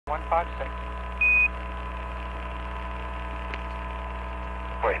156.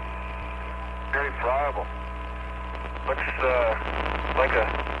 Wait. Very friable. Looks like a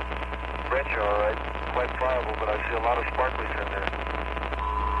wrench, alright. Quite friable, but I see a lot of sparklies in there.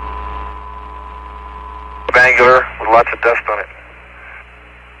 Angular with lots of dust on it.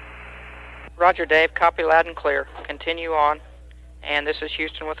 Roger, Dave. Copy loud and clear. Continue on. And this is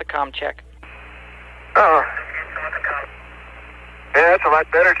Houston with a comm check. Oh. Yeah, that's a lot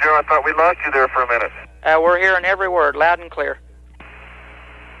better, Joe. I thought we lost you there for a minute. We're hearing every word, loud and clear.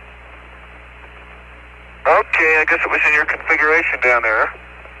 Okay, I guess it was in your configuration down there.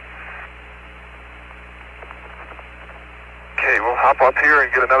 Okay, we'll hop up here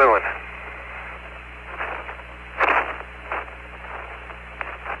and get another one.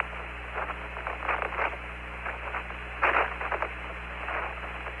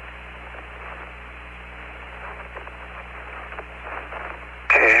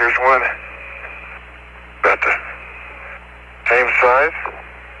 Okay, here's one. About the same size.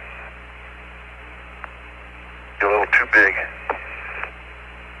 A little too big.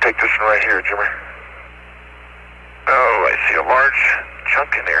 Take this one right here, Jimmer. Oh, I see a large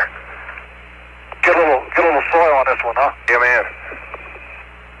chunk in there. Get a little soil on this one, huh? Yeah, man.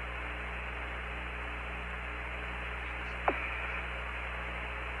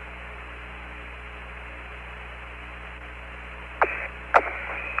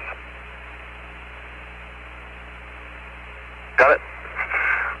 Got it?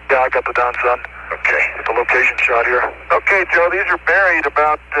 Yeah, I got the down, son. Okay, the location shot here. Okay, Joe, these are buried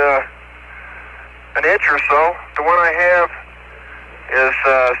about an inch or so. The one I have is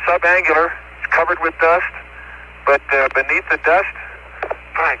subangular. It's covered with dust, but beneath the dust,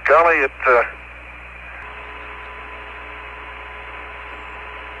 by golly, it's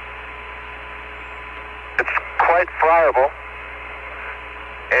quite friable.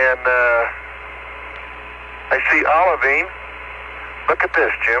 And I see olivine. Look at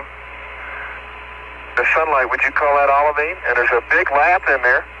this, Jim. The sunlight, would you call that olivine? And there's a big lap in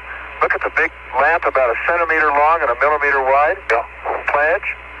there. Look at the big lap, about a centimeter long and a millimeter wide. Yeah. Flange.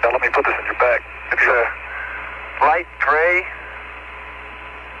 Now let me put this in your bag. It's a light gray,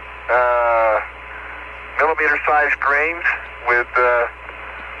 millimeter-sized grains with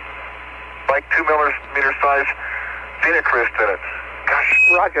like 2 millimeter-sized phenocryst in it. Gosh.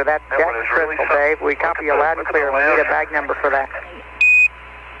 Roger, that's one is really crystal, Dave. We copy you loud and clear. We need a bag number for that.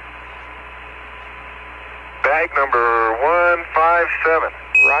 Bag number 157.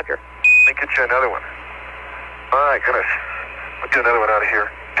 Roger. Let me get you another one. My goodness. We'll get another one out of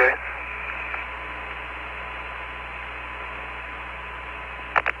here, okay?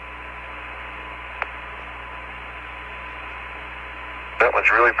 That one's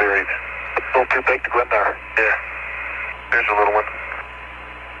really buried. A little too big to go in there. Yeah. There's a little one.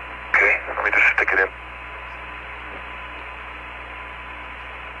 Okay, let me just stick it in.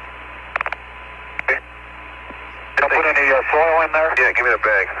 Put any soil in there? Yeah, give me the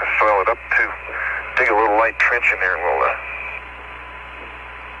bag. Soil it up to dig a little light trench in there, and we'll.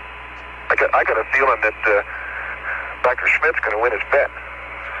 I got a feeling that Dr. Schmidt's going to win his bet.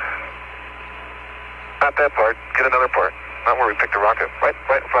 Not that part. Get another part. Not where we picked the rocket. Right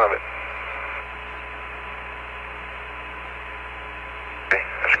in front of it. Okay,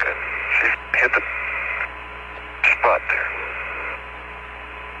 that's good. See, hit the spot there.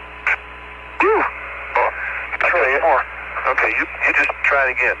 Whew. Oh, try it more. Okay, you just try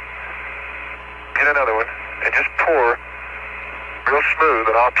it again. Get another one and just pour real smooth,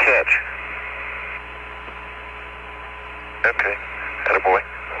 and I'll catch. Okay, attaboy.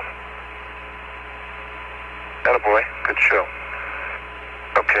 Attaboy, good show.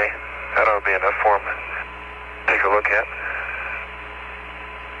 Okay, that ought to be enough for him to take a look at.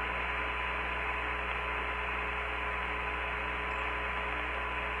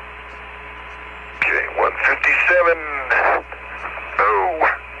 Okay, 157.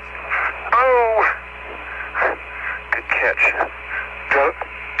 Oh! Good catch. Got it?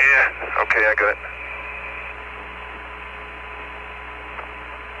 Yeah, okay, I got it.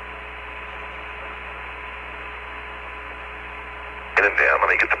 Get him down, let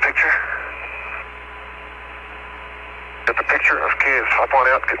me get the picture. Get the picture? Okay, let's hop on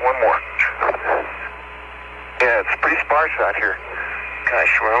out and get one more. Yeah, it's pretty sparse out here.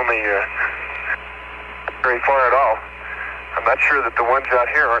 Gosh, we're only very far at all. I'm not sure that the ones out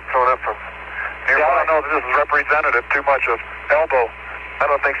here aren't thrown up from nearby. Yeah, I don't know if this is representative too much of elbow. I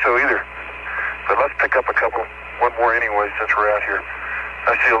don't think so either. But let's pick up one more anyway since we're out here.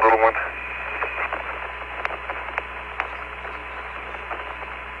 I see a little one.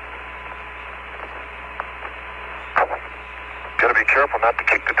 Gotta be careful not to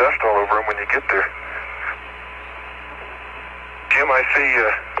kick the dust all over them when you get there. Jim, I see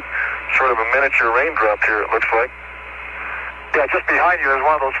sort of a miniature raindrop here, it looks like. Yeah, just behind you, there's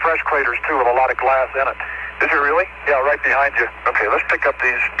one of those fresh craters, too, with a lot of glass in it. Is it really? Yeah, right behind you. Okay, let's pick up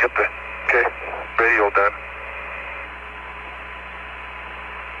these, get the radio done.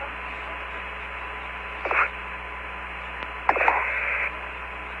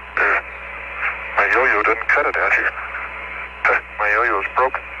 My yo-yo doesn't cut it out here. My yo-yo's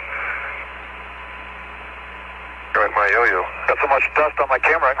broken. Got my yo-yo. Got so much dust on my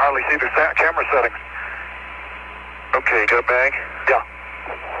camera, I can hardly see the camera settings. Okay, got a bag? Yeah.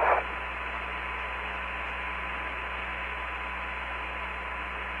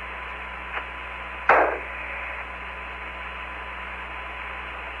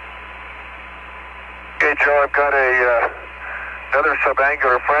 Okay, Joe, I've got another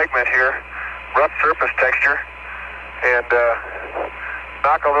subangular fragment here, rough surface texture, and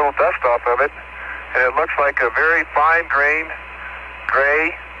knock a little dust off of it, and it looks like a very fine-grained,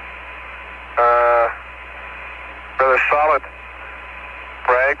 gray, rather solid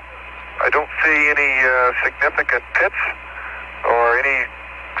frag. I don't see any significant pits or any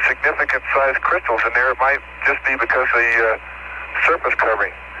significant sized crystals in there. It might just be because of the surface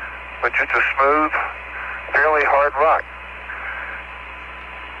covering, but just a smooth, fairly hard rock.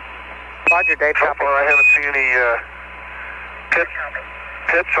 Roger, Dave. So far, I haven't seen any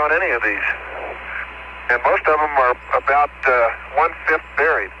pits on any of these, and most of them are about 1/5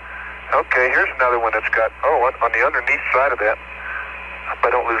 buried. Okay, here's another one that's got, on the underneath side of that, I hope I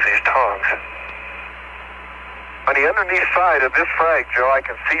don't lose these tongs. On the underneath side of this frag, Joe, I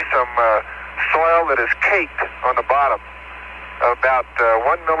can see some soil that is caked on the bottom, about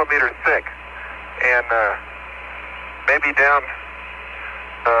 1 millimeter thick, and maybe down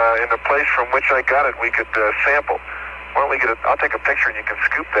in the place from which I got it, we could sample. Why don't we get I'll take a picture and you can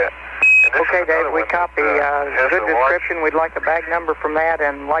scoop that. Okay, Dave, we copy. Good description. We'd like a bag number from that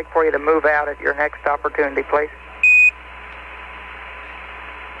and like for you to move out at your next opportunity, please.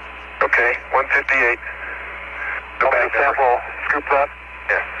 Okay, 158. The bag sample, scoop that?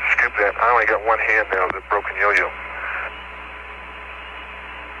 Yeah, scoop that. I only got one hand now with a broken yo-yo.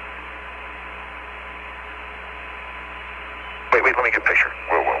 Wait, let me get a picture.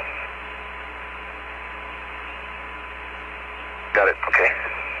 Whoa. Got it, okay.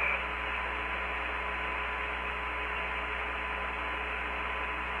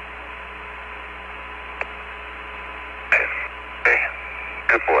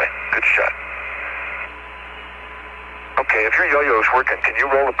 Good boy. Good shot. Okay, if your yo-yo's working, can you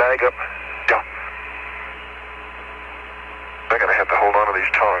roll the bag up? Yeah. I'm going to have to hold on to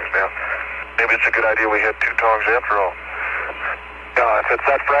these tongs now. Maybe it's a good idea we had 2 tongs after all. Yeah, if it's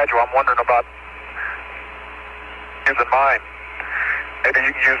that fragile, I'm wondering about using mine. Maybe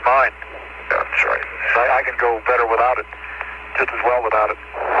you can use mine. Yeah, that's right. I can go better without it. Just as well without it.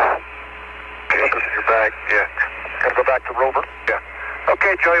 Okay. Put this in your bag. Yeah. Gotta go back to rover. Yeah.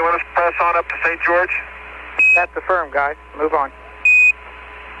 Okay, Joe, you want us to press on up to St. George? That's affirmed, guys. Move on.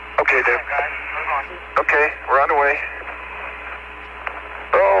 Okay, Dave. Okay, we're on the way.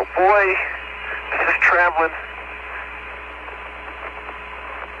 Oh, boy. This is traveling.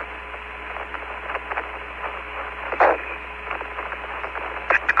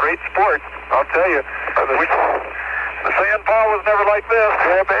 It's a great sport, I'll tell you. The sand pile was never like this.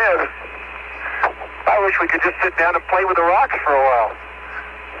 Yeah, man. I wish we could just sit down and play with the rocks for a while.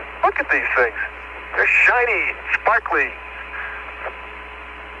 Look at these things. They're shiny, sparkly.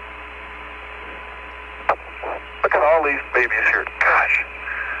 Look at all these babies here. Gosh.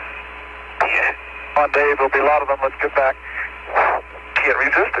 Yeah. Come on, Dave. There'll be a lot of them. Let's get back. Can't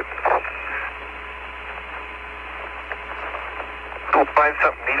resist it. We'll find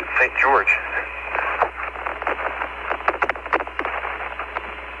something neat at St. George.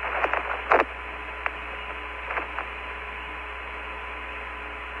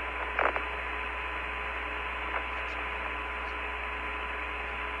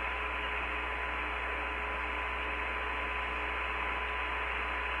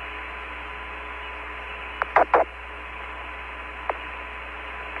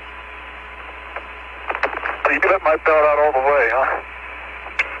 You let my belt out all the way, huh?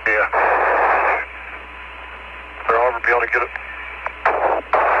 Yeah. Or I'll ever be able to get it.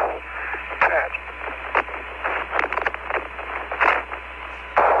 Attached.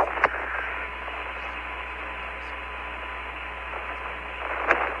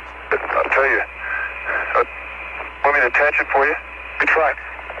 I'll tell you. Want me to attach it for you? We try.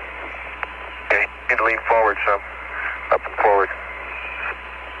 Okay. Need to lean forward some. Up and forward.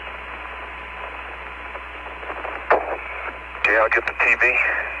 Okay, I'll get the TV.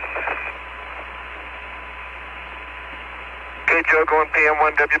 Okay, Joe, going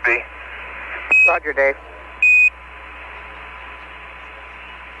PM1 WB. Roger, Dave.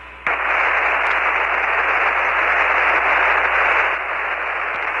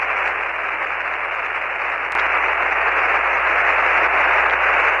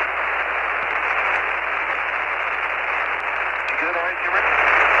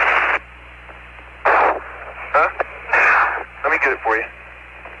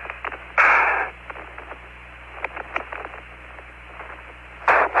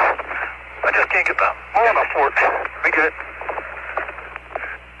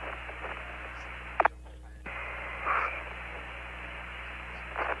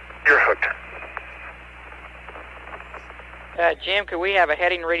 Jim, could we have a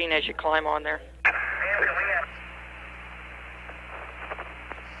heading reading as you climb on there?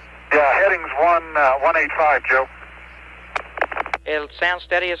 Yeah, heading's 185, Joe. It'll sound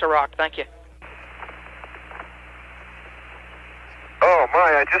steady as a rock, thank you. Oh my,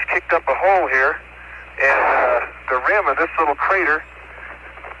 I just kicked up a hole here, and the rim of this little crater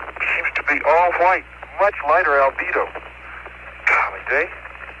seems to be all white, much lighter albedo. Golly day.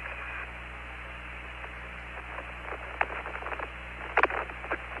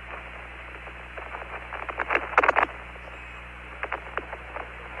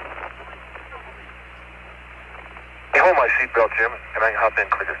 Hold my seatbelt, Jim, and I can hop in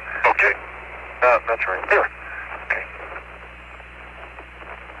quicker. Okay. That's right. Here. Okay.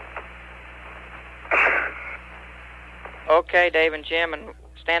 Okay, Dave and Jim, and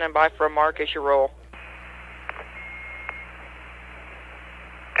standing by for a mark as you roll.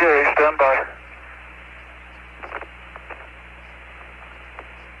 Okay, stand by.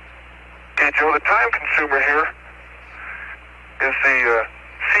 Okay, Joe, the time consumer here is the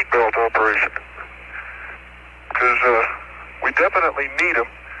seatbelt operation. Because we definitely need them.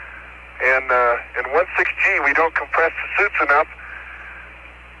 And in 16G, we don't compress the suits enough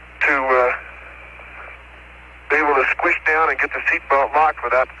to be able to squish down and get the seatbelt locked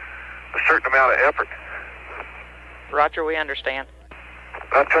without a certain amount of effort. Roger, we understand.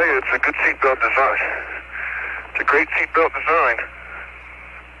 I'll tell you, it's a good seatbelt design. It's a great seatbelt design.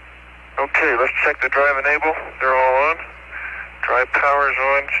 Okay, let's check the drive enable. They're all on. Drive power's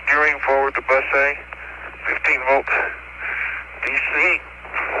on. Steering forward to bus A. 15 volt DC.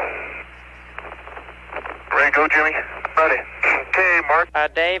 Ready to go, Jimmy? Ready. Okay, Mark.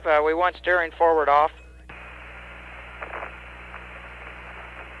 Dave, we want steering forward off.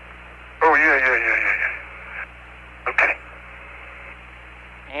 Oh, yeah. Okay.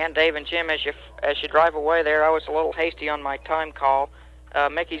 And Dave and Jim, as you drive away there, I was a little hasty on my time call.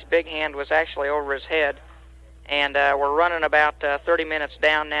 Mickey's big hand was actually over his head. And we're running about 30 minutes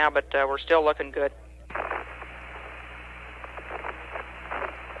down now, but we're still looking good.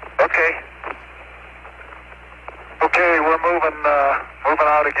 Okay, we're moving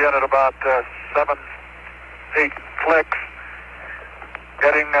out again at about 7, 8 clicks.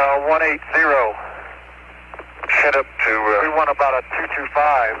 Getting 180. Head up to... we want about a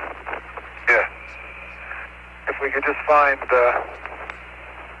 225. Yeah. If we could just find...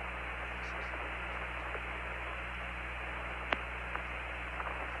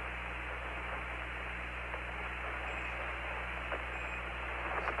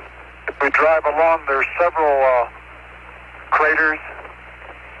 we drive along, there's several craters,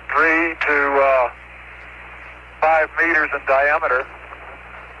 3 to 5 meters in diameter.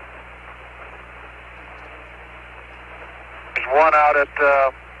 There's one out at,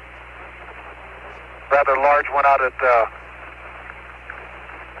 rather large one out at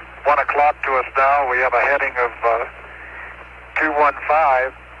 1 o'clock to us now. We have a heading of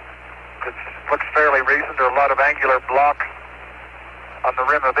 215. It looks fairly recent. There are a lot of angular blocks on the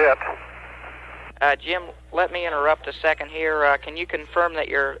rim of it. Jim, let me interrupt a second here. Can you confirm that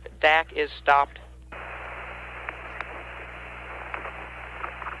your DAC is stopped?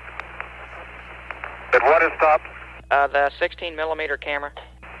 That what is stopped? The 16 millimeter camera.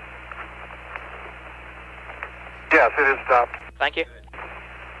 Yes, it is stopped. Thank you.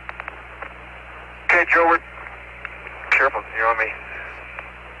 Okay, Joe, we're... Careful, you're on me.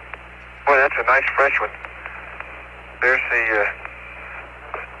 Boy, that's a nice fresh one. There's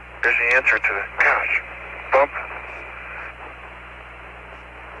the answer to the... Gosh, bump.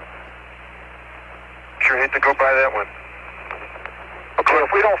 Sure hate to go by that one. Okay,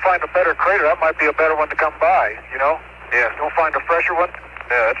 if we don't find a better crater, that might be a better one to come by, you know? Yeah. Don't find a fresher one?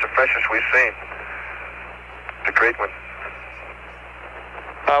 Yeah, that's the freshest we've seen. It's a great one.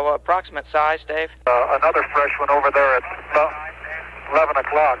 Well, approximate size, Dave? Another fresh one over there at 11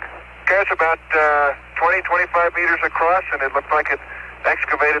 o'clock. Okay, it's about 20, 25 meters across, and it looked like it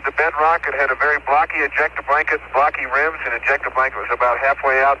excavated the bedrock. It had a very blocky ejector blanket and blocky rims, and ejector blanket was about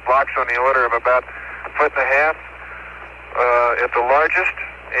halfway out, blocks on the order of about a foot and a half at the largest,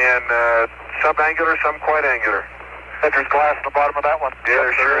 and subangular, some quite angular. There's glass at the bottom of that one. Yeah,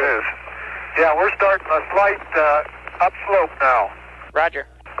 there sure is. Yeah, we're starting a slight upslope now. Roger.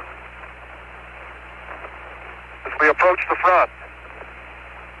 As we approach the front.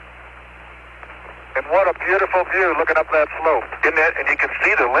 And what a beautiful view looking up that slope. Isn't that? And you can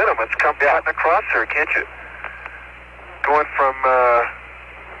see the lineaments come cutting across there, can't you? Going from,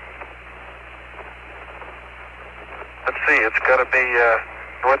 let's see, it's got to be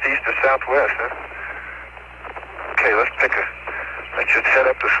northeast to southwest, huh? Okay, let's just head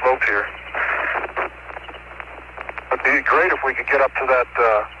up the slope here. It'd be great if we could get up to that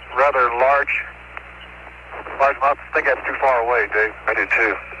rather large mountain. I think that's too far away, Dave. I do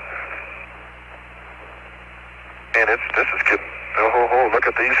too. And this is getting, look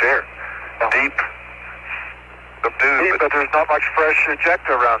at these here. Deep. Deep, but there's not much fresh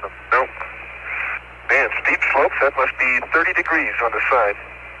ejecta around them. Nope. Man, steep slopes, that must be 30 degrees on the side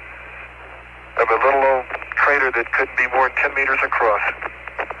of a little old crater that couldn't be more than 10 meters across.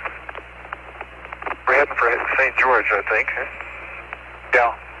 We're heading for St. George, I think. Huh?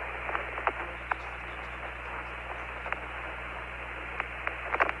 Yeah.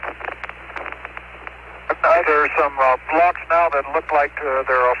 There are some blocks now that look like they're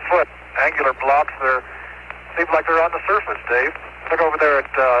a foot, angular blocks. Seems like they're on the surface, Dave. Look over there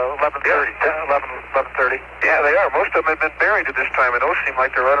at 11:30. Yeah. 11:30. Yeah, they are. Most of them have been buried at this time, and those seem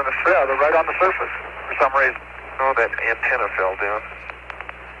like they're right on the surface. Yeah, they're right on the surface for some reason. Oh, that antenna fell down.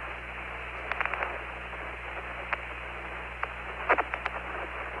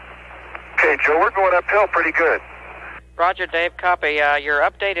 Okay, Joe, we're going uphill pretty good. Roger, Dave, copy. Your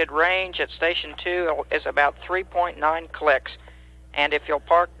updated range at Station 2 is about 3.9 clicks. And if you'll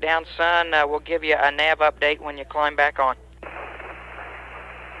park down Sun, we'll give you a nav update when you climb back on.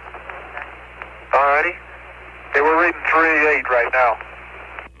 Alrighty. Hey, we're reading 3.8 right now.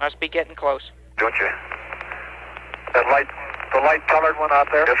 Must be getting close. Don't you? The light colored one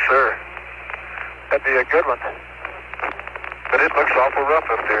out there? Yes, sir. That'd be a good one. But it looks awful rough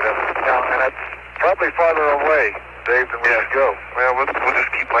up there, doesn't it? Yeah, and it's probably farther away, Dave, than we should go. Well, we'll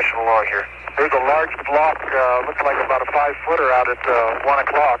just keep mushing along here. There's a large block, looks like about a 5-footer out at 1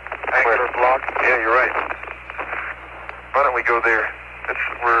 o'clock. Angular block. Yeah, you're right. Why don't we go there?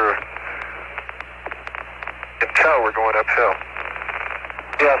 We're in tow, we're going uphill.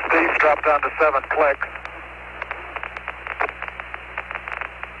 Yeah, Steve's dropped down to 7 clicks.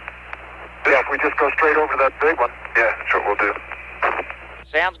 Yeah, if we just go straight over that big one. Yeah, that's what we'll do.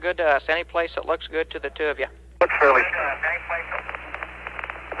 Sounds good to us. Any place that looks good to the two of you. Looks fairly...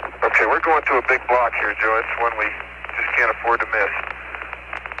 Okay, we're going to a big block here, Joe. It's one we just can't afford to miss.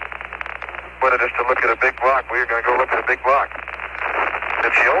 Wanted us to look at a big block. We're going to go look at a big block.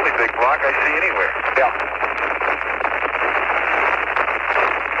 It's the only big block I see anywhere. Yeah.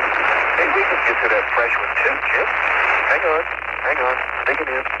 Hey, we can get to that fresh one too, Jim. Hang on. Take it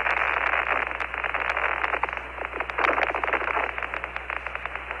in.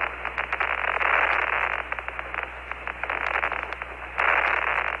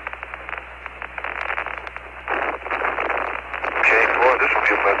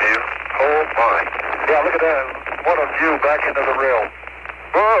 What a view back into the rail.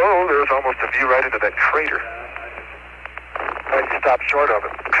 Oh, there's almost a view right into that crater. Why'd you stop short of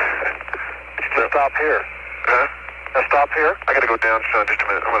it? Just stop here. Huh? Now stop here? I gotta go down, son, just a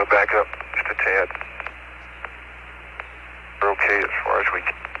minute. I'm gonna back up just a tad. We're okay as far as we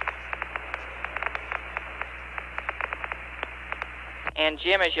can. And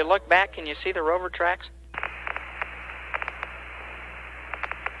Jim, as you look back, can you see the rover tracks?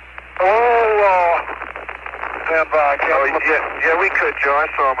 Stand by. Yeah, we could, Joe. I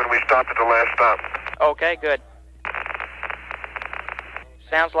saw him when we stopped at the last stop. Okay, good.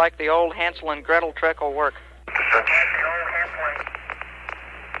 Sounds like the old Hansel and Gretel trick will work.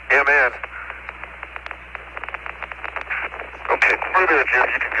 Yeah, man. Okay, we're there, Jim.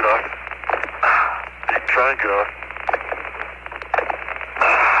 You can get off. You can try and get off.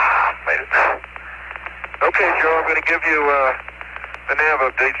 Made it. Okay, Joe, I'm going to give you the nav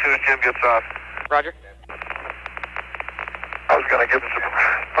update as soon as Jim gets off. Roger. I was going to give him some...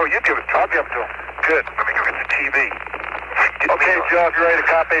 Oh, you give it. I'll give it to him. Good. Let me go get the TV. Okay, Joe, if you're ready to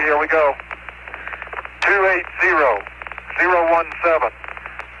copy, here we go.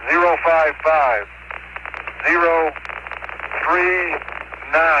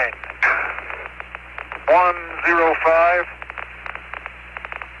 280-017-055-039 105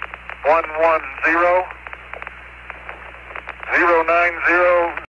 110 090